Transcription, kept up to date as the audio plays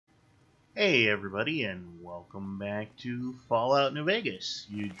Hey everybody, and welcome back to Fallout New Vegas.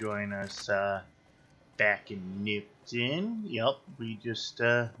 You join us back in Nipton. Yep, we just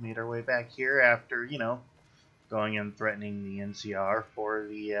made our way back here after, going and threatening the NCR for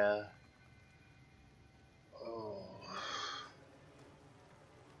the oh,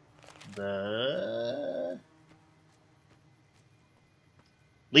 the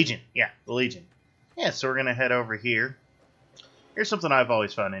Legion. Yeah, the Legion. Yeah, so we're gonna head over here. Here's something I've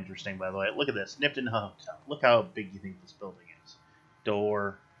always found interesting, by the way. Look at this, Nipton Hotel. Look how big you think this building is.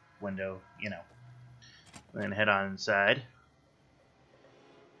 Door, window, Then head on inside.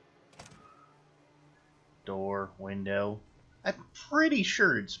 Door, window. I'm pretty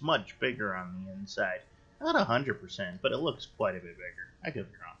sure it's much bigger on the inside. Not 100%, but it looks quite a bit bigger. I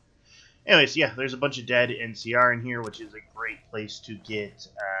could be wrong. Anyways, yeah, there's a bunch of dead NCR in here, which is a great place to get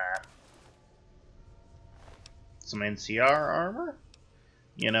some NCR armor.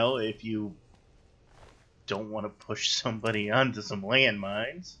 If you don't want to push somebody onto some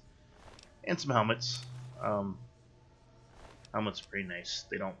landmines. And some helmets. Helmets are pretty nice.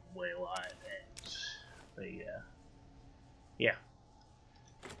 They don't weigh a lot, and they, yeah.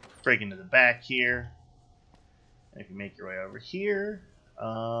 Break into the back here. And if you make your way over here,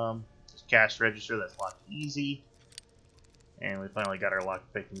 there's cash register that's locked easy. And we finally got our lock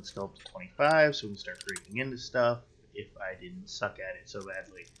picking skill up to 25, so we can start breaking into stuff if I didn't suck at it so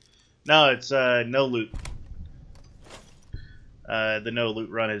badly. No, it's no loot. The no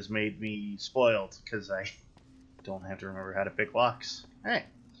loot run has made me spoiled because I don't have to remember how to pick locks. Alright.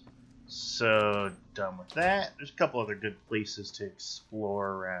 So, done with that. There's a couple other good places to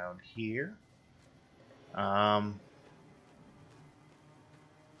explore around here. Yeah.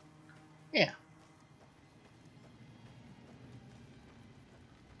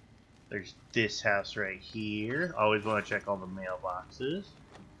 There's this house right here. Always want to check all the mailboxes.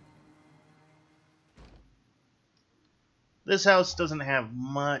 This house doesn't have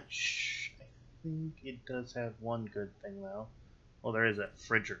much. I think it does have one good thing, though. Well, there is a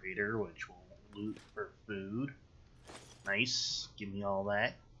refrigerator, which will loot for food. Nice. Give me all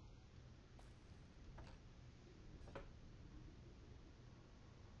that.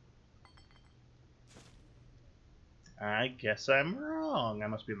 I guess I'm wrong. I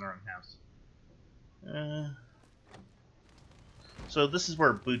must be in the wrong house. So this is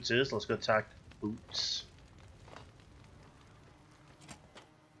where Boots is. Let's go talk to Boots.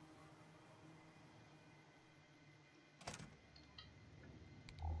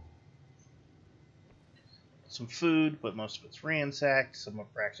 Some food, but most of it's ransacked. Some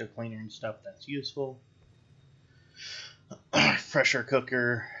Abraxo cleaner and stuff that's useful. Pressure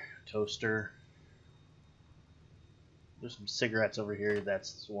cooker, toaster. There's some cigarettes over here.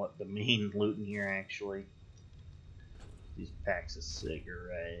 That's what the main loot in here, actually. These packs of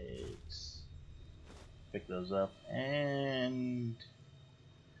cigarettes. Pick those up. And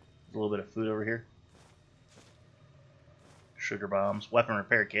a little bit of food over here. Sugar bombs. Weapon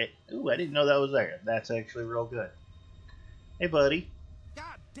repair kit. Ooh, I didn't know that was there. That's actually real good. Hey, buddy.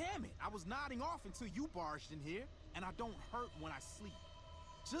 God damn it! I was nodding off until you barged in here, and I don't hurt when I sleep.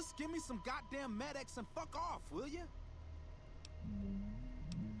 Just give me some goddamn Med-X and fuck off, will ya?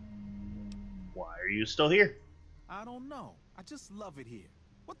 Why are you still here? I don't know. I just love it here.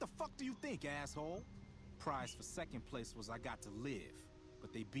 What the fuck do you think, asshole? Prize for second place was I got to live,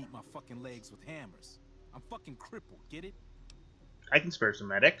 but they beat my fucking legs with hammers. I'm fucking crippled, get it? I can spare some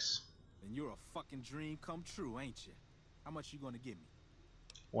medics. Then you're a fucking dream come true, ain't you? How much you gonna give me?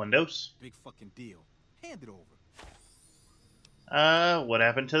 1 dose. Big fucking deal. Hand it over. What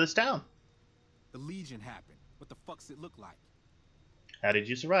happened to this town? The Legion happened. What the fuck's it look like? How did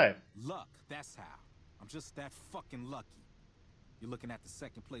you survive? Luck, that's how. I'm just that fucking lucky. You're looking at the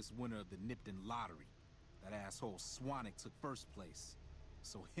second place winner of the Nipton lottery. That asshole Swanwick took first place.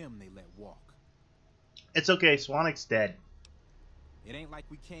 So him they let walk. It's okay, Swanwick's dead. It ain't like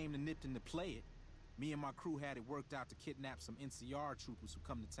we came to Nipton to play it. Me and my crew had it worked out to kidnap some NCR troopers who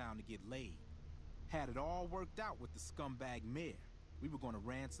come to town to get laid. Had it all worked out with the scumbag mayor. We were gonna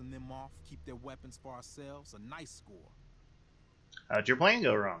ransom them off, keep their weapons for ourselves, a nice score. How'd your plan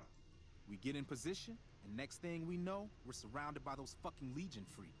go wrong? We get in position, and next thing we know, we're surrounded by those fucking Legion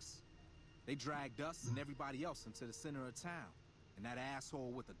freaks. They dragged us and everybody else into the center of town. And that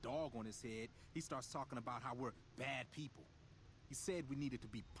asshole with a dog on his head, he starts talking about how we're bad people. He said we needed to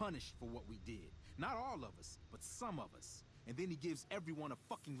be punished for what we did. Not all of us, but some of us. And then he gives everyone a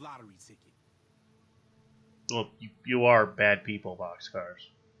fucking lottery ticket. Well, you are bad people, boxcars.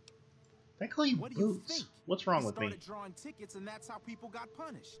 They call you What do you Boots. think? What's wrong He with me? started drawing tickets, and that's how people got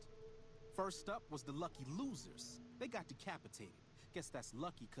punished. First up was the lucky losers. They got decapitated. Guess that's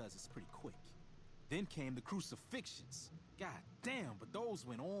lucky cause it's pretty quick. Then came the crucifixions. God damn, but those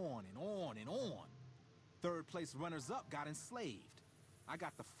went on and on and on. Third place runners-up got enslaved. I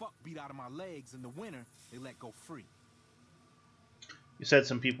got the fuck beat out of my legs. In the winter, they let go free. You said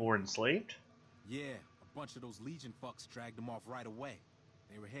some people were enslaved? Yeah, a bunch of those Legion fucks dragged them off right away.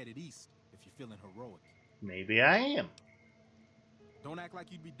 They were headed east, if you're feeling heroic. Maybe I am. Don't act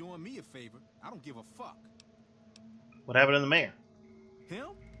like you'd be doing me a favor. I don't give a fuck. What happened to the mayor? Him?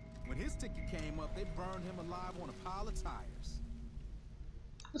 When his ticket came up, they burned him alive on a pile of tires.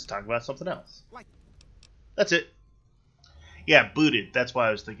 Let's talk about something else. Like, that's it. Yeah, Booted. That's why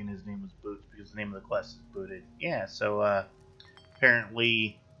I was thinking his name was Boots, because the name of the quest is Booted. Yeah, so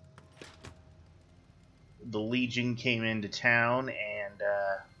apparently the Legion came into town and,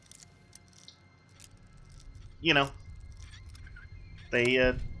 you know,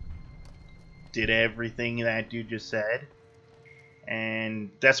 they did everything that dude just said.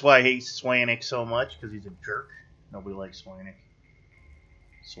 And that's why I hate Swanwick so much, because he's a jerk. Nobody likes Swanwick.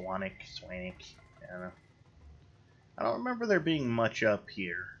 Swanwick. I don't know. I don't remember there being much up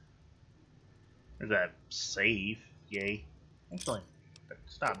here. There's that save. Yay. Actually,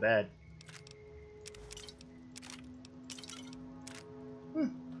 it's not bad.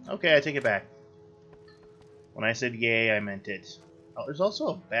 Okay, I take it back. When I said yay, I meant it. Oh, there's also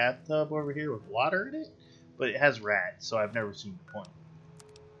a bathtub over here with water in it, but it has rats, so I've never seen the point.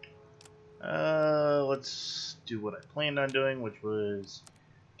 Let's do what I planned on doing, which was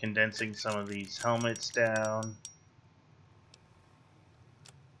condensing some of these helmets down.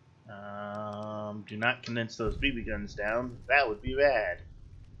 Do not condense those BB guns down. That would be bad.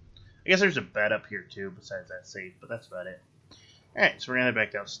 I guess there's a bed up here too, besides that safe, but that's about it. Alright, so we're gonna head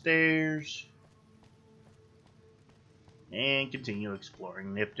back downstairs and continue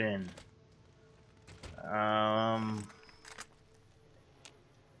exploring Nipton.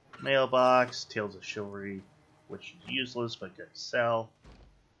 Mailbox, Tales of Chivalry, which is useless but good to sell.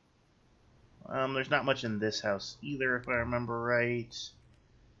 There's not much in this house either, if I remember right.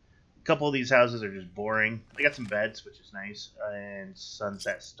 A couple of these houses are just boring. They got some beds, which is nice, and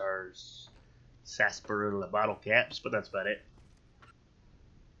Sunset Stars, sarsaparilla bottle caps, but that's about it.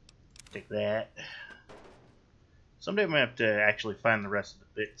 Take that. Someday I'm going to have to actually find the rest of the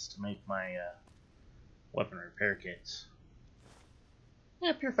bits to make my weapon repair kits.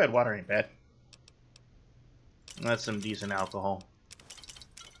 Yeah, purified water ain't bad. And that's some decent alcohol,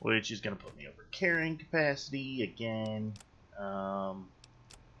 which is going to put me over carrying capacity again.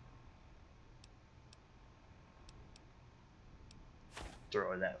 Throw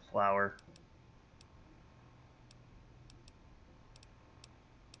away that flour.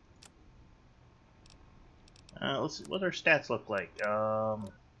 Let's see what our stats look like. We can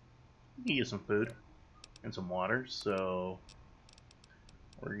use some food and some water, so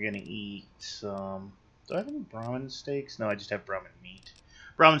we're gonna eat some. Do I have any Brahmin steaks? No, I just have Brahmin meat.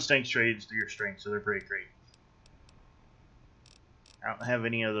 Brahmin steaks trades through your strength, so they're very great. I don't have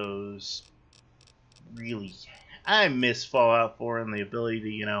any of those really. I miss Fallout 4 and the ability to,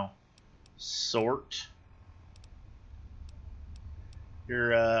 you know, sort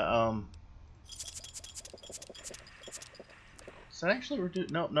your, does that actually reduce?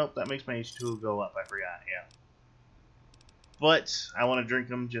 Nope, that makes my H2O go up. I forgot, yeah. But I want to drink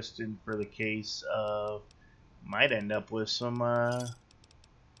them just for the case of might end up with some,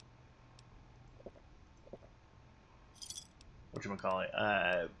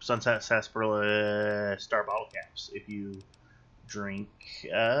 whatchamacallit, Sunset Sarsaparilla Star Bottle Caps if you drink,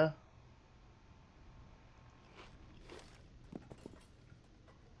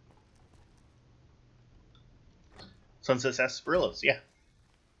 Sunset Sarsaparillas, yeah.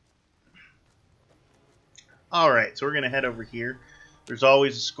 Alright, so we're going to head over here. There's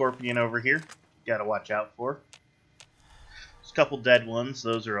always a scorpion over here. Gotta watch out for. There's a couple dead ones.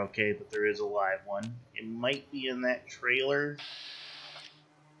 Those are okay, but there is a live one. It might be in that trailer.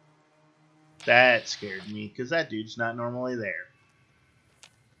 That scared me, because that dude's not normally there.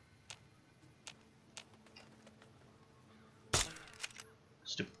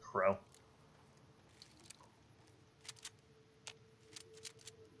 Stupid crow.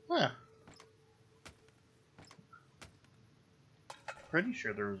 Huh. Pretty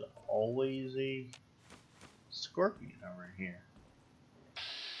sure there was always a scorpion over here.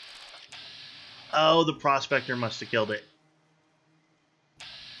 Oh, the prospector must have killed it.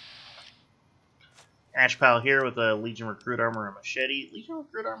 Ash pile here with a Legion Recruit Armor and Machete. Legion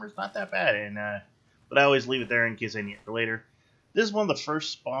Recruit Armor is not that bad, and but I always leave it there in case I need it for later. This is one of the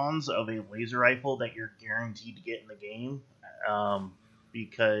first spawns of a laser rifle that you're guaranteed to get in the game,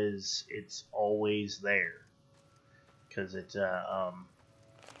 because it's always there. because it's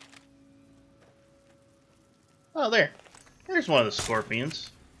oh, there's one of the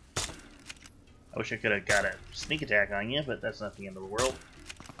scorpions. I wish I could have got a sneak attack on you, but that's not the end of the world.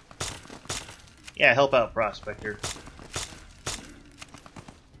 Yeah, help out, Prospector.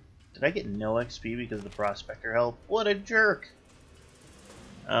 Did I get no XP because of the Prospector help? What a jerk!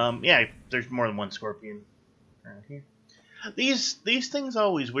 Yeah, there's more than one scorpion around here. These things are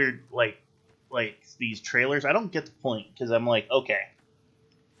always weird, like these trailers. I don't get the point, because I'm like, okay.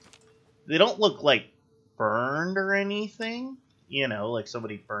 They don't look like burned or anything. You know, like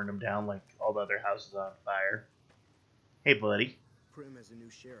somebody burned them down like all the other houses on fire. Hey, buddy. Primm has a new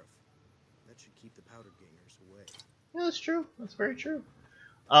sheriff. That should keep the powder gangers away. Yeah, that's true. That's very true.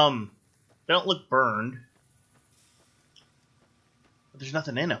 They don't look burned. But there's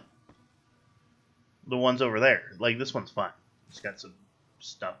nothing in them. The ones over there. Like, this one's fine. It's got some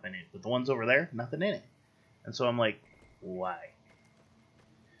stuff in it. But the ones over there, nothing in it. And so I'm like, why?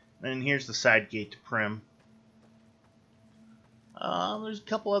 And here's the side gate to Primm. There's a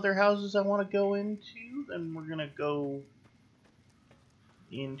couple other houses I want to go into. Then we're going to go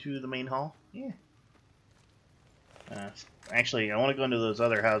into the main hall. Yeah. Actually, I want to go into those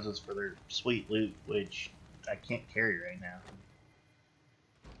other houses for their sweet loot, which I can't carry right now.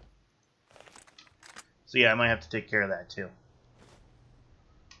 So yeah, I might have to take care of that too.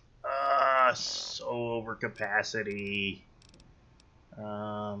 So over capacity.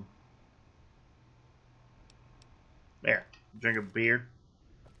 There. Drink a beer.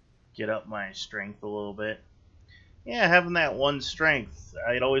 Get up my strength a little bit. Yeah, having that one strength,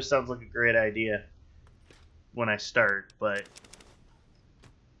 it always sounds like a great idea when I start, but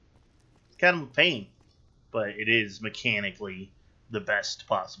it's kind of a pain. But it is mechanically the best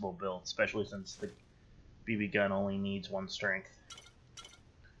possible build, especially since the BB gun only needs one strength.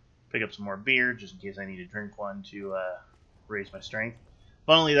 Pick up some more beer, just in case I need to drink one to raise my strength.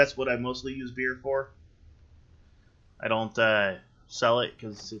 Funnily, that's what I mostly use beer for. I don't sell it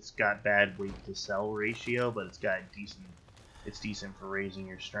because it's got bad weight to sell ratio, but it's decent for raising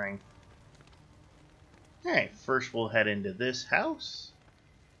your strength. Alright, first we'll head into this house.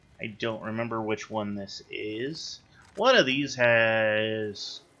 I don't remember which one this is. One of these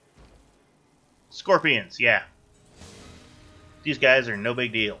has scorpions, yeah. These guys are no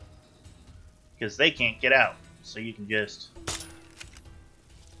big deal, because they can't get out, so you can just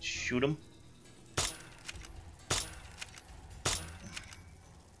shoot them.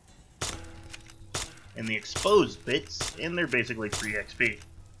 And the exposed bits, and they're basically free XP.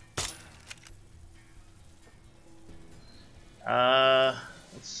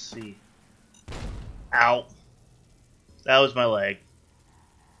 Let's see. Ow. That was my leg.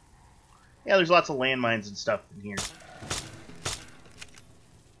 Yeah, there's lots of landmines and stuff in here.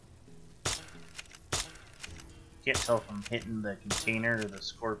 Can't tell if I'm hitting the container or the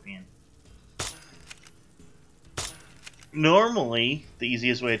scorpion. Normally, the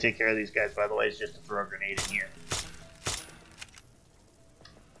easiest way to take care of these guys, by the way, is just to throw a grenade in here.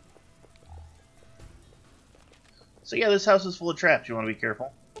 So yeah, this house is full of traps. You want to be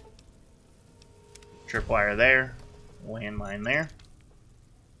careful. Tripwire there. Landmine there.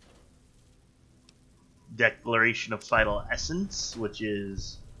 Declaration of Vital Essence, which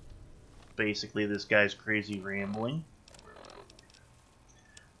is basically this guy's crazy rambling.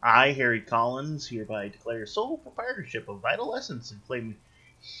 I, Harry Collins, hereby declare sole proprietorship of Vital Essence and claim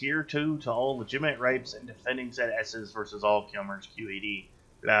hereto to all legitimate rights and defending said S's versus all Kilmer's QAD.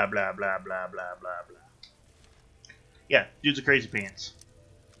 Blah, blah, blah, blah, blah, blah, blah. Yeah, dude's a crazy pants.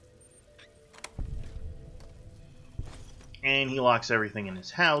 And he locks everything in his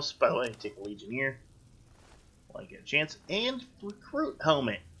house. By the way, take a Legionnaire while I get a chance. And Recruit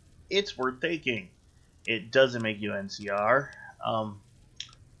Helmet. It's worth taking. It doesn't make you NCR.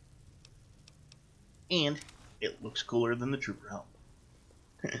 And it looks cooler than the Trooper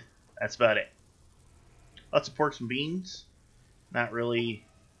helmet. That's about it. Lots of porks and beans. Not really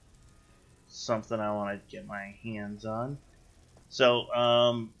something I want to get my hands on.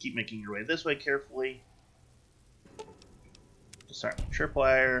 So, keep making your way this way carefully. Disarm the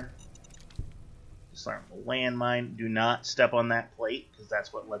tripwire. Disarm the landmine. Do not step on that plate, because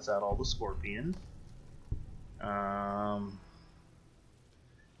that's what lets out all the scorpions.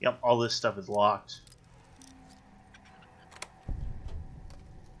 Yep, all this stuff is locked.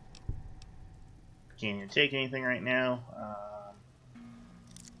 Can't even take anything right now.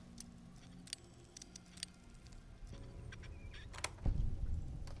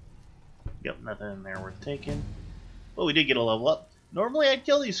 Yep, nothing in there worth taking. But we did get a level up. Normally I'd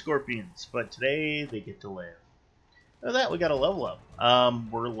kill these scorpions, but today they get to live. After that, we got a level up.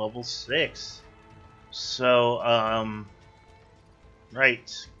 We're level 6. So,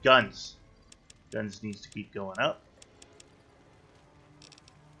 right, guns. Guns needs to keep going up.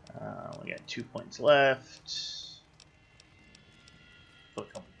 We got 2 points left. Put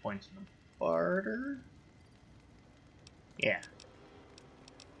a couple points in the barter. Yeah.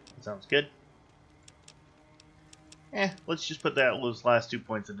 That sounds good. Let's just put those last 2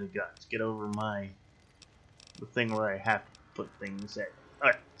 points into guns. Get over the thing where I have to put things at.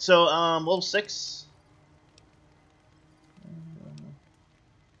 Alright, so, level 6.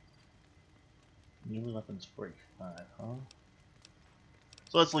 Melee weapons 45, huh?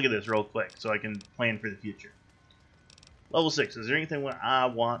 So let's look at this real quick so I can plan for the future. Level 6, is there anything I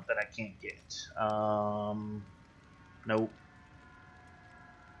want that I can't get? Nope.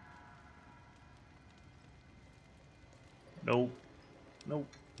 Nope. Nope.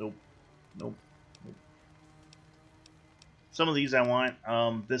 Nope. Nope. Nope. Some of these I want.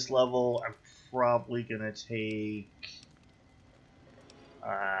 This level, I'm probably gonna take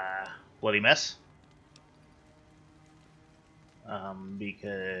Bloody Mess.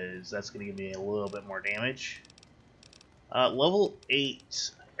 Because that's gonna give me a little bit more damage. Level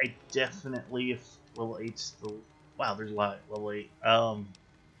 8, I definitely, if level 8's the... Wow, there's a lot at level 8.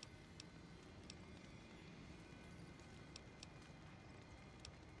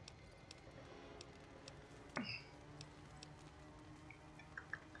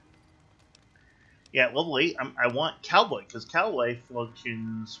 Yeah, level 8, I want Cowboy, because Cowboy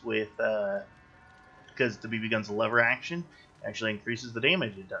functions with, because the BB gun's a lever action, actually increases the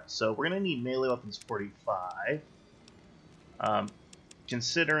damage it does. So we're going to need melee weapons 45.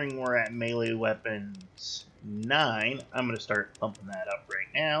 Considering we're at melee weapons 9, I'm going to start pumping that up right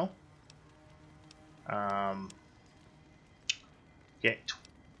now. Get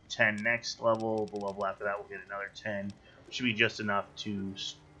 10 next level. The level after that we'll get another 10. Which should be just enough to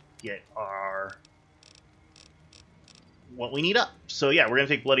get our... what we need up. So yeah, we're going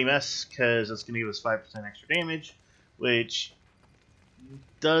to take Bloody Mess because it's going to give us 5% extra damage, which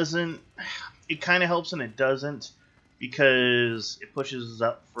doesn't... it kind of helps and it doesn't, because it pushes us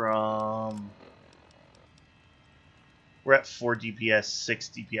up from... we're at 4 DPS,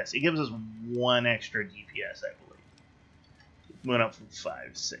 6 DPS. It gives us 1 extra DPS, I believe. It went up from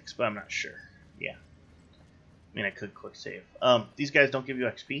 5 to 6, but I'm not sure. Yeah. I mean, I could quick save. These guys don't give you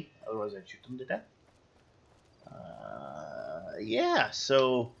XP, otherwise I'd shoot them to death. Yeah,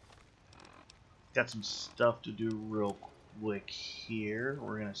 so got some stuff to do real quick here.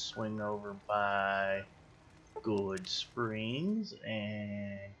 We're gonna swing over by Good Springs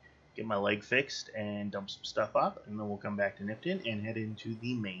and get my leg fixed and dump some stuff off, and then we'll come back to Nipton and head into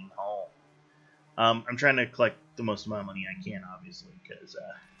the main hall. I'm trying to collect the most amount of money I can, obviously, because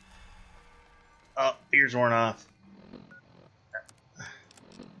oh, beer's worn off.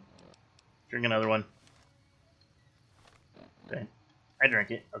 Drink another one. Okay. I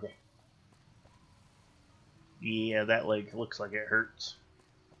drank it. Okay. Yeah, that leg looks like it hurts.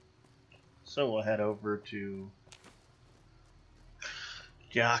 So we'll head over to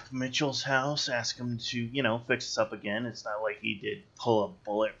Jock Mitchell's house, ask him to, you know, fix us up again. It's not like he did pull a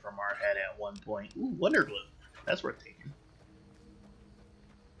bullet from our head at one point. Ooh, Wonder Glue. That's worth taking.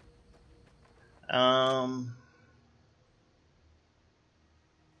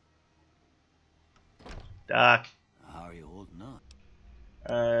 Doc. How are you holding up?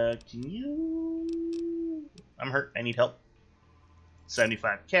 Can you... I'm hurt. I need help.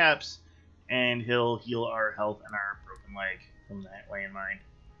 75 caps, and he'll heal our health and our broken leg from that landmine.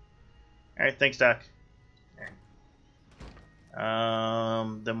 Alright, thanks, Doc.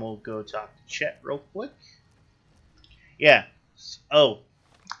 Then we'll go talk to Chet real quick. Yeah. Oh,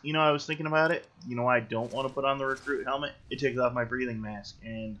 you know, I was thinking about it. You know why I don't want to put on the recruit helmet? It takes off my breathing mask,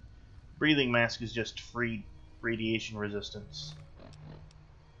 and breathing mask is just free radiation resistance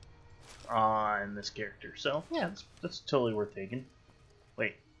on this character. So, yeah, that's totally worth taking.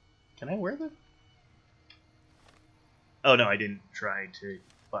 Wait, can I wear that? Oh, no, I didn't try to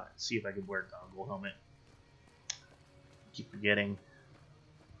see if I could wear a goggle helmet. Keep forgetting.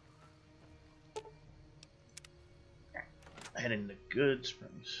 Head into Good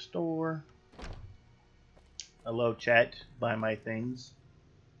Springs store. Hello, chat. Buy my things.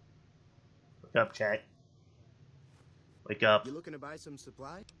 Wake up, chat. Wake up. You looking to buy some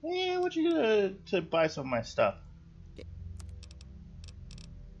supplies? Yeah, what you gonna to buy some of my stuff?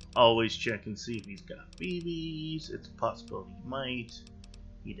 Always check and see if he's got BBs. It's a possibility he might.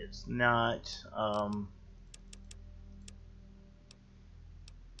 He does not.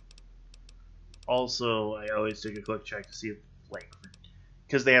 Also, I always take a quick check to see if, like,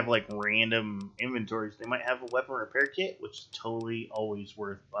 because they have like random inventories, they might have a weapon repair kit, which is totally always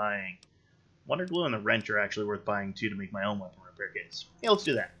worth buying. Water glue and the wrench are actually worth buying too to make my own weapon repair kits. Yeah, let's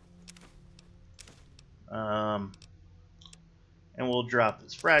do that. And we'll drop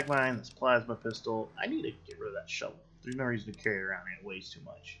this frag mine, this plasma pistol. I need to get rid of that shovel. There's no reason to carry it around. It weighs too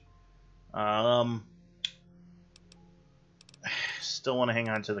much. Still want to hang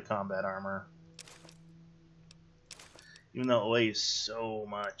on to the combat armor. Even though it weighs so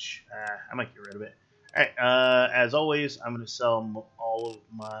much. I might get rid of it. Alright, as always, I'm going to sell all of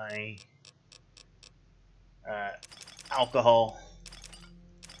my alcohol.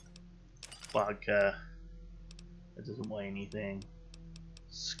 Vodka. That doesn't weigh anything.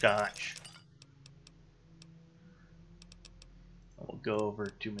 Scotch. We'll go over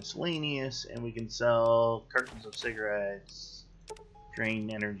to miscellaneous and we can sell cartons of cigarettes,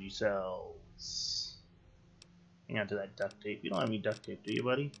 drain energy cells. Hang on to that duct tape. You don't have any duct tape, do you,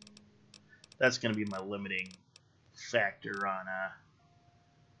 buddy? That's going to be my limiting factor on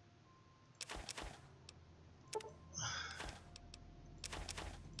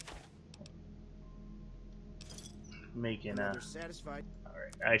making satisfied.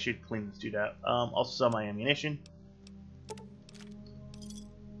 Alright, I should clean this dude out. Also sell my ammunition.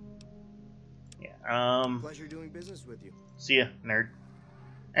 Yeah, Pleasure doing business with you. see ya, nerd.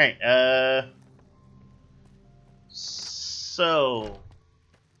 Alright, so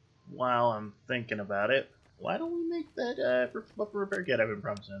while I'm thinking about it, why don't we make that weapon repair kit I've been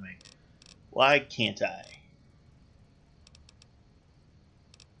promising to make? Why can't I?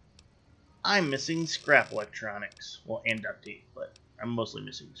 I'm missing scrap electronics. Well, and duct tape, but I'm mostly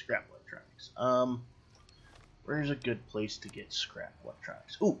missing scrap electronics. Where's a good place to get scrap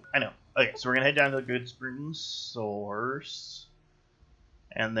electronics? Ooh, I know. Okay, so we're gonna head down to the Goodsprings source.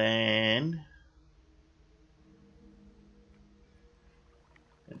 And then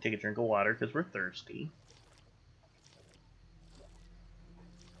gonna take a drink of water because we're thirsty.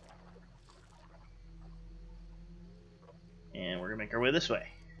 And we're gonna make our way this way.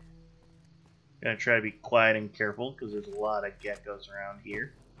 Gonna try to be quiet and careful because there's a lot of geckos around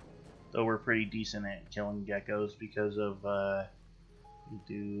here. Though we're pretty decent at killing geckos because of we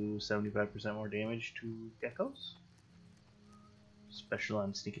do 75% more damage to geckos. Special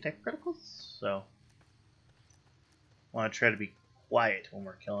on sneak attack criticals. So want to try to be quiet when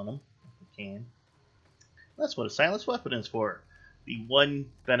we're killing them if we can. That's what a silenced weapon is for. The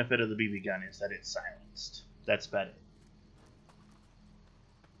one benefit of the BB gun is that it's silenced. That's about it.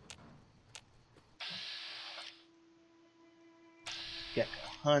 Gecko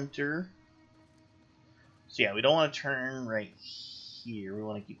Hunter. So yeah, we don't want to turn right here. We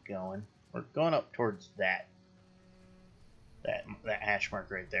want to keep going. We're going up towards that hash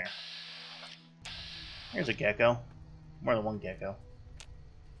mark right there. Here's a gecko. More than one gecko.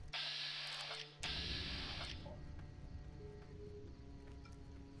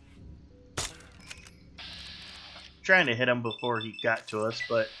 Trying to hit him before he got to us,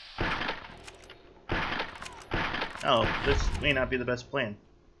 but oh, this may not be the best plan.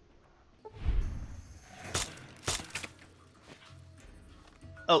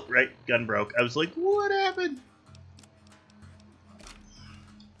 Oh, right, gun broke. I was like, what happened?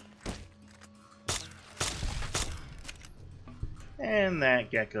 And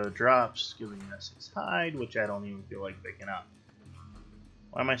that gecko drops, giving us his hide, which I don't even feel like picking up.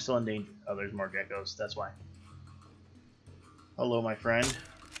 Why am I still in danger? Oh, there's more geckos, that's why. Hello, my friend.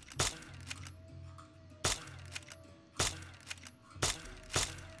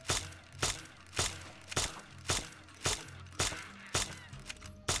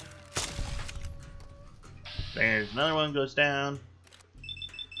 There's another one goes down.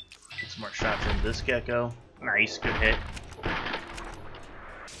 Get some more shots into this gecko. Nice, good hit.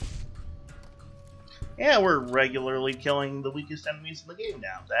 Yeah, we're regularly killing the weakest enemies in the game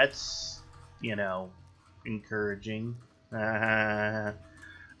now. That's, you know, encouraging. Alright,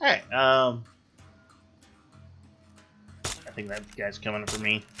 I think that guy's coming for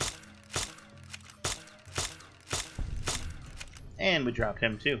me. And we dropped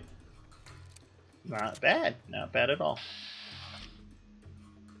him too. Not bad. Not bad at all.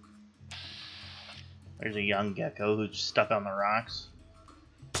 There's a young gecko who's stuck on the rocks.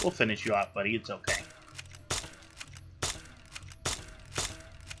 We'll finish you off, buddy. It's okay.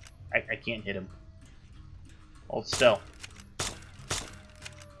 I can't hit him. Hold still.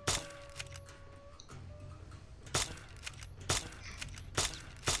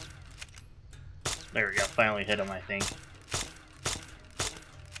 There we go. Finally hit him, I think.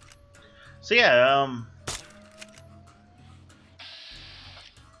 So yeah,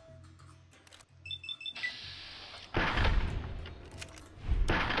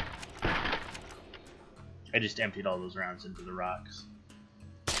 I just emptied all those rounds into the rocks.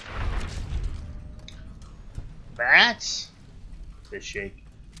 that. Fish shake.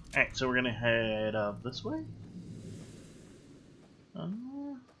 Alright, so we're gonna head up this way.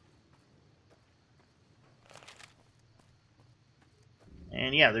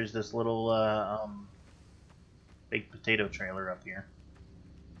 And yeah, there's this little baked potato trailer up here.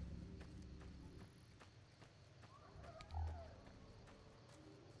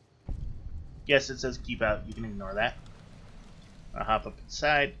 Yes, it says keep out. You can ignore that. I'll hop up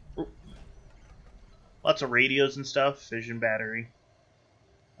inside. Ooh. Lots of radios and stuff. Fission battery.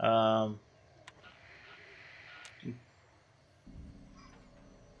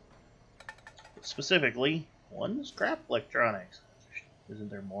 Specifically, one scrap electronics. Isn't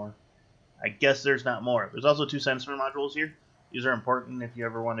there more? I guess there's not more. There's also 2 sensor modules here. These are important if you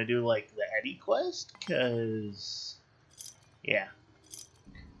ever want to do like the Eddie quest, because yeah,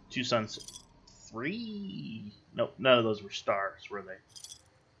 2 suns, 3. Nope, none of those were stars, were they?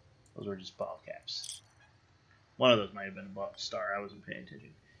 Those were just ball caps. One of those might have been a star. I wasn't paying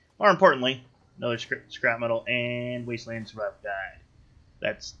attention. More importantly, another scrap metal and Wasteland Survival Guide.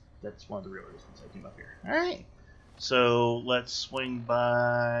 That's one of the real reasons I came up here. All right. So let's swing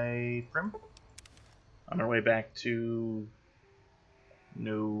by Primm on our way back to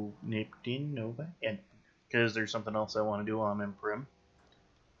Nova, and because there's something else I want to do while I'm in Primm.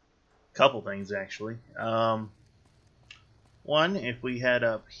 Couple things actually. One, if we head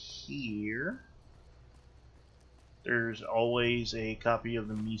up here, there's always a copy of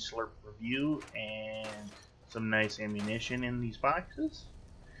the Meeslurp Review and some nice ammunition in these boxes.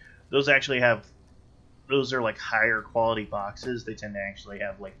 Those actually have. Those are like higher quality boxes. They tend to actually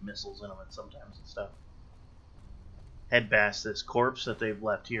have like missiles in them and sometimes and stuff. Head past this corpse that they've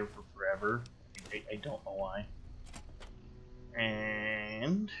left here for forever. I don't know why.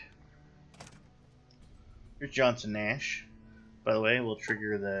 And here's Johnson Nash. By the way, we'll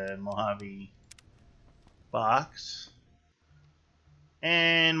trigger the Mojave box.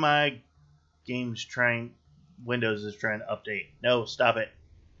 And my Windows is trying to update. No, stop it.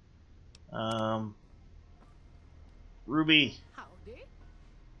 Ruby. Howdy.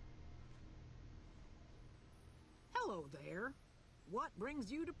 Hello there. What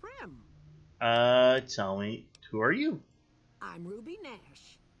brings you to Primm? Tell me, who are you? I'm Ruby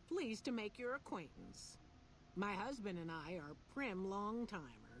Nash. Pleased to make your acquaintance. My husband and I are Primm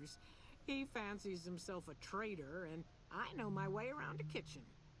long-timers. He fancies himself a trader, and I know my way around a kitchen.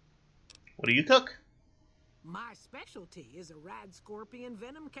 What do you cook? My specialty is a rad scorpion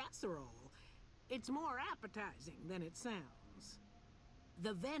venom casserole. It's more appetizing than it sounds.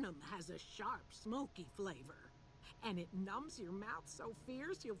 The venom has a sharp, smoky flavor, and it numbs your mouth so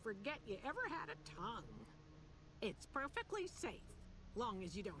fierce you'll forget you ever had a tongue. It's perfectly safe, long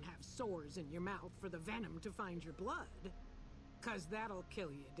as you don't have sores in your mouth for the venom to find your blood, 'cause that'll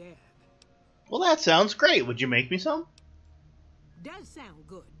kill you dead. Well, that sounds great. Would you make me some? Does sound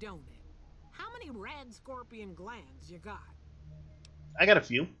good, don't it? How many rad scorpion glands you got? I got a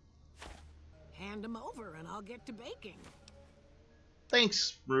few. Hand them over and I'll get to baking.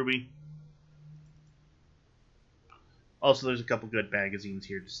 Thanks, Ruby. Also, there's a couple good magazines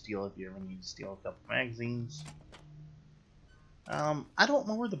here to steal if you ever need to steal a couple magazines. I don't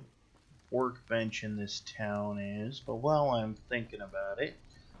know where the workbench in this town is, but while I'm thinking about it,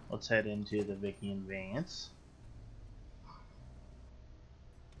 let's head into the Vicky and Vance.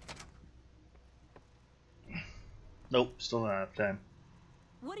 Nope, still not enough time.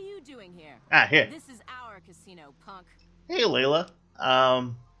 What are you doing here? Ah, here. This is our casino, punk. Hey, Layla.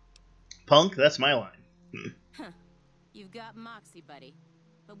 Punk, that's my line. You've got moxie, buddy.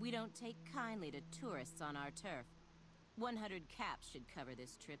 But we don't take kindly to tourists on our turf. 100 caps should cover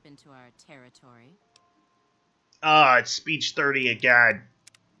this trip into our territory. Ah, it's speech 30 again.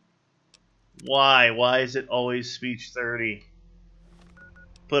 Why? Why is it always speech 30?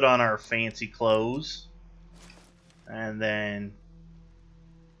 Put on our fancy clothes. And then...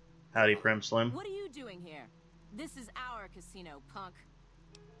 Howdy, Primm Slim. What are you doing here? This is our casino, punk.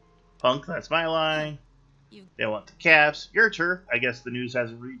 Punk, that's my line. They want the caps. Your turn. I guess the news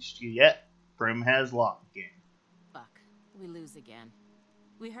hasn't reached you yet. Primm has lost the game. Fuck. We lose again.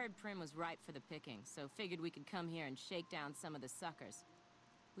 We heard Primm was ripe for the picking, so figured we could come here and shake down some of the suckers.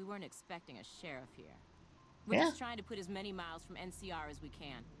 We weren't expecting a sheriff here. We're just trying to put as many miles from NCR as we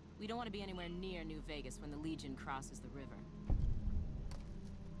can. We don't want to be anywhere near New Vegas when the Legion crosses the river.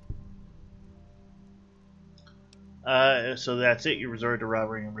 So that's it. You resort to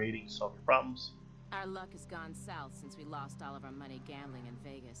robbery and raiding to solve your problems. Our luck has gone south since we lost all of our money gambling in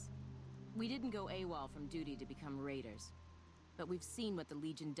Vegas. We didn't go AWOL from duty to become raiders. But we've seen what the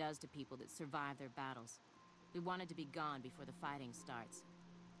Legion does to people that survive their battles. We wanted to be gone before the fighting starts.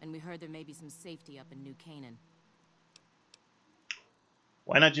 And we heard there may be some safety up in New Canaan.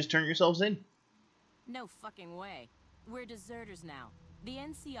 Why not just turn yourselves in? No fucking way. We're deserters now. The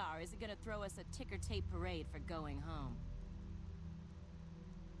NCR isn't gonna throw us a ticker tape parade for going home.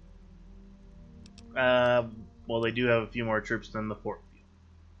 Well, they do have a few more troops than the Fort View.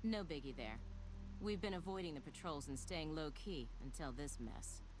 No biggie there. We've been avoiding the patrols and staying low-key until this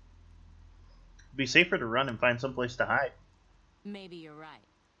mess. It'd be safer to run and find someplace to hide. Maybe you're right.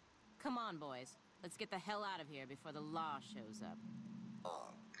 Come on, boys. Let's get the hell out of here before the law shows up.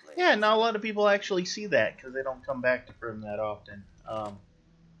 Yeah, not a lot of people actually see that because they don't come back to Primm that often.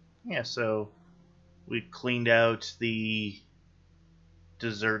 Yeah, so we cleaned out the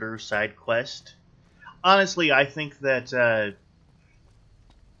deserter side quest. Honestly, I think that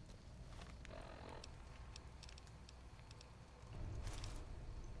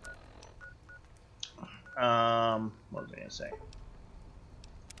what was I gonna say?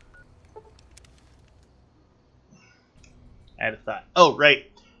 I had a thought. Oh, right.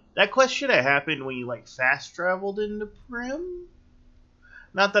 That quest should have happened when you, like, fast traveled into Primm.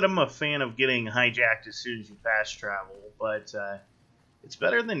 Not that I'm a fan of getting hijacked as soon as you fast travel, but it's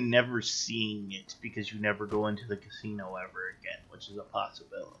better than never seeing it because you never go into the casino ever again, which is a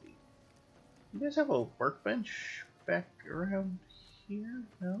possibility. You guys have a workbench back around here?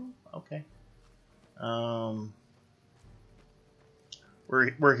 No? Okay.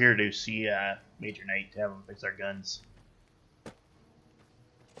 We're here to see Major Knight to have him fix our guns.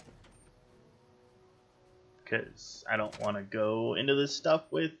 Because I don't want to go into this stuff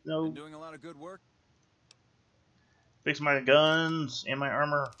with no... Been doing a lot of good work. Fix my guns and my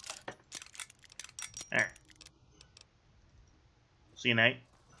armor. Alright. See you, Knight.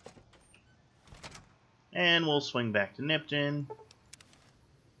 And we'll swing back to Nipton.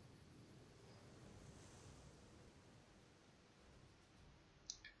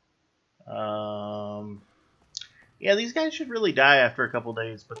 Yeah, these guys should really die after a couple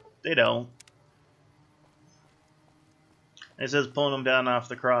days, but they don't. It says pulling them down off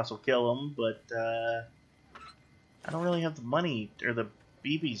the cross will kill them, but I don't really have the money or the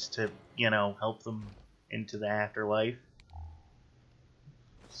BBs to, you know, help them into the afterlife.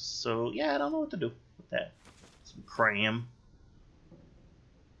 So, yeah, I don't know what to do with that. Some cram.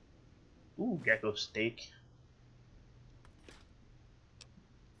 Ooh, gecko steak.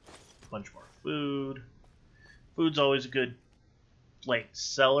 Bunch more food. Food's always a good, like,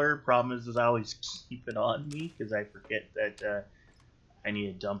 seller. Problem is I always keep it on me because I forget that I need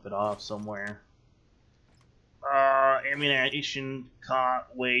to dump it off somewhere. Ammunition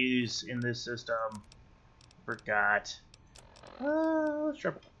ways in this system. Forgot. Let's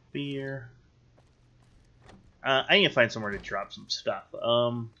drop a beer. I need to find somewhere to drop some stuff.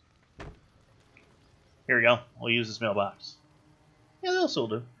 Here we go. We'll use this mailbox. Yeah, they'll still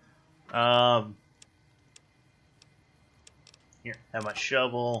do. Here, have my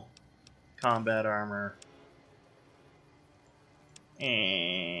shovel, combat armor,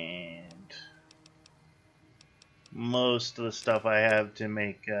 and most of the stuff I have to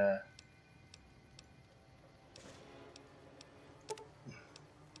make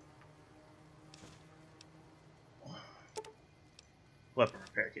weapon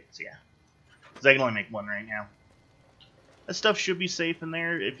repair kits, yeah. Because I can only make one right now. That stuff should be safe in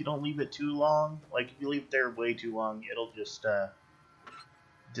there if you don't leave it too long. Like, if you leave it there way too long, it'll just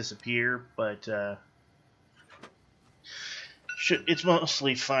disappear, but it's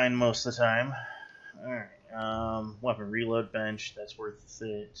mostly fine most of the time. Alright, weapon reload bench, that's worth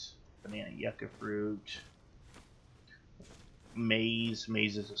it. Banana yucca fruit. Maize.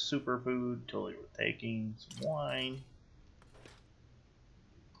 Maize is a superfood, totally worth taking. Some wine.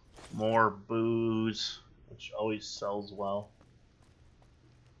 More booze, which always sells well.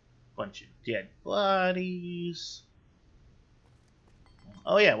 Bunch of dead bodies.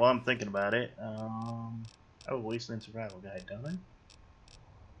 Oh yeah, well I'm thinking about it. I have a Wasteland Survival Guide, don't I?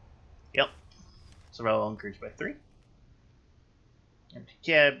 Yep. Survival increased by 3. Empty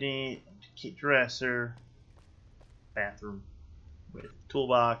cabinet, empty dresser, bathroom with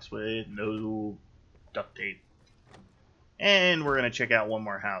toolbox with no duct tape. And we're going to check out one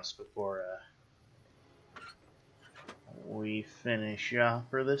more house before we finish off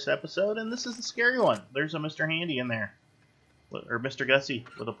for this episode. And this is the scary one. There's a Mr. Handy in there. Or Mr. Gussie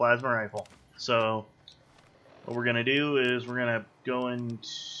with a plasma rifle. So what we're going to do is we're going to go and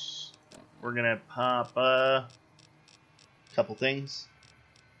we're going to pop a couple things.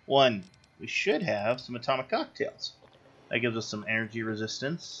 One, we should have some atomic cocktails. That gives us some energy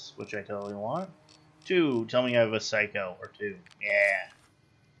resistance, which I totally want. 2, tell me I have a psycho or 2. Yeah.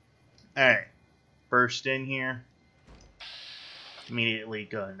 Alright. Burst in here. Immediately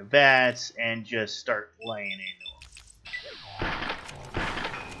go into bats and just start laying into them.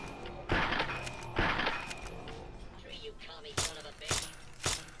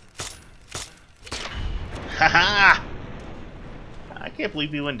 Haha! I can't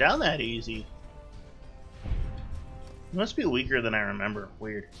believe he went down that easy. He must be weaker than I remember.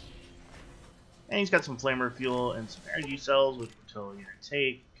 Weird. And he's got some flamer fuel and some energy cells, which we're totally gonna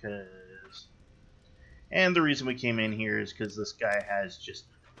take, because... And the reason we came in here is because this guy has just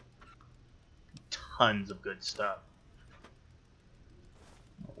tons of good stuff.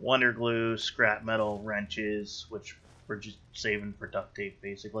 Wonder glue, scrap metal, wrenches, which we're just saving for duct tape,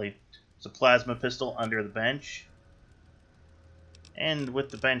 basically. It's a plasma pistol under the bench. And with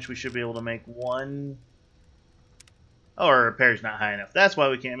the bench, we should be able to make one... Oh, our repair's not high enough. That's why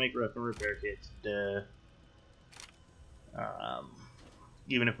we can't make repair kits. Duh.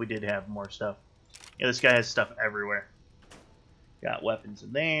 Even if we did have more stuff. Yeah, this guy has stuff everywhere. Got weapons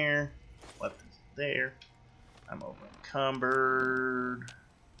in there. Weapons there. I'm over encumbered.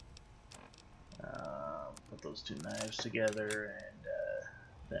 Put those two knives together and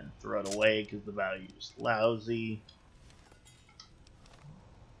then throw it away because the value is lousy.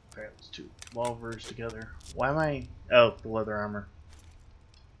 Pair those two revolvers together. Why am I... Oh, the leather armor.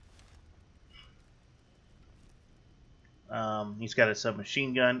 He's got a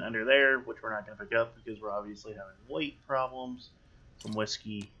submachine gun under there, which we're not going to pick up because we're obviously having weight problems. Some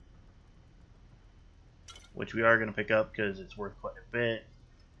whiskey, which we are going to pick up because it's worth quite a bit.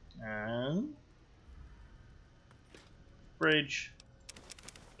 Fridge.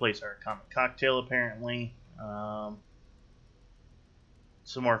 Place our common cocktail, apparently.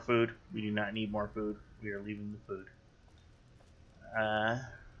 Some more food. We do not need more food. We are leaving the food.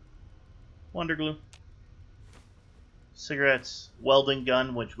 Wonder glue. Cigarettes. Welding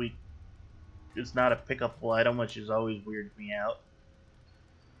gun, which is not a pickupable item, which is always weirded me out.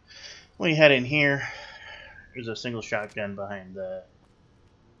 When you head in here, there's a single shotgun behind the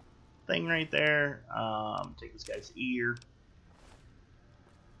thing right there. Take this guy's ear.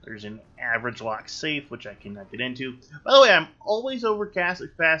 There's an average lock safe, which I cannot get into. By the way, I'm always over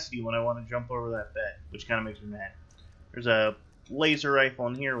capacity when I want to jump over that bed, which kind of makes me mad. There's a laser rifle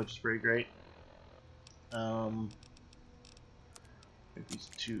in here, which is pretty great.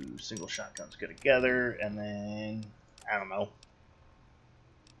 These two single shotguns go together, and then, I don't know.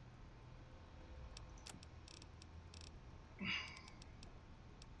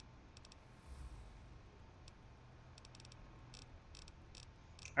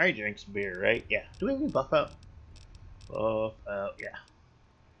 I already drank some beer, right? Yeah. Do we have any buff out? Buff out, yeah.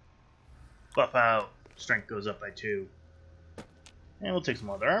 Buff out. Strength goes up by 2. And we'll take some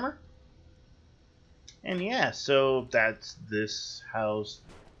leather armor. And yeah, so that's this house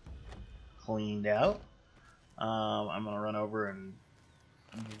cleaned out. I'm going to run over and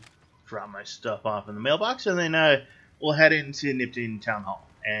drop my stuff off in the mailbox, and then we'll head into Nipton Town Hall.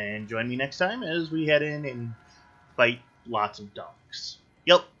 And join me next time as we head in and fight lots of dogs.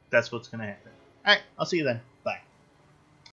 Yep, that's what's going to happen. Alright, I'll see you then.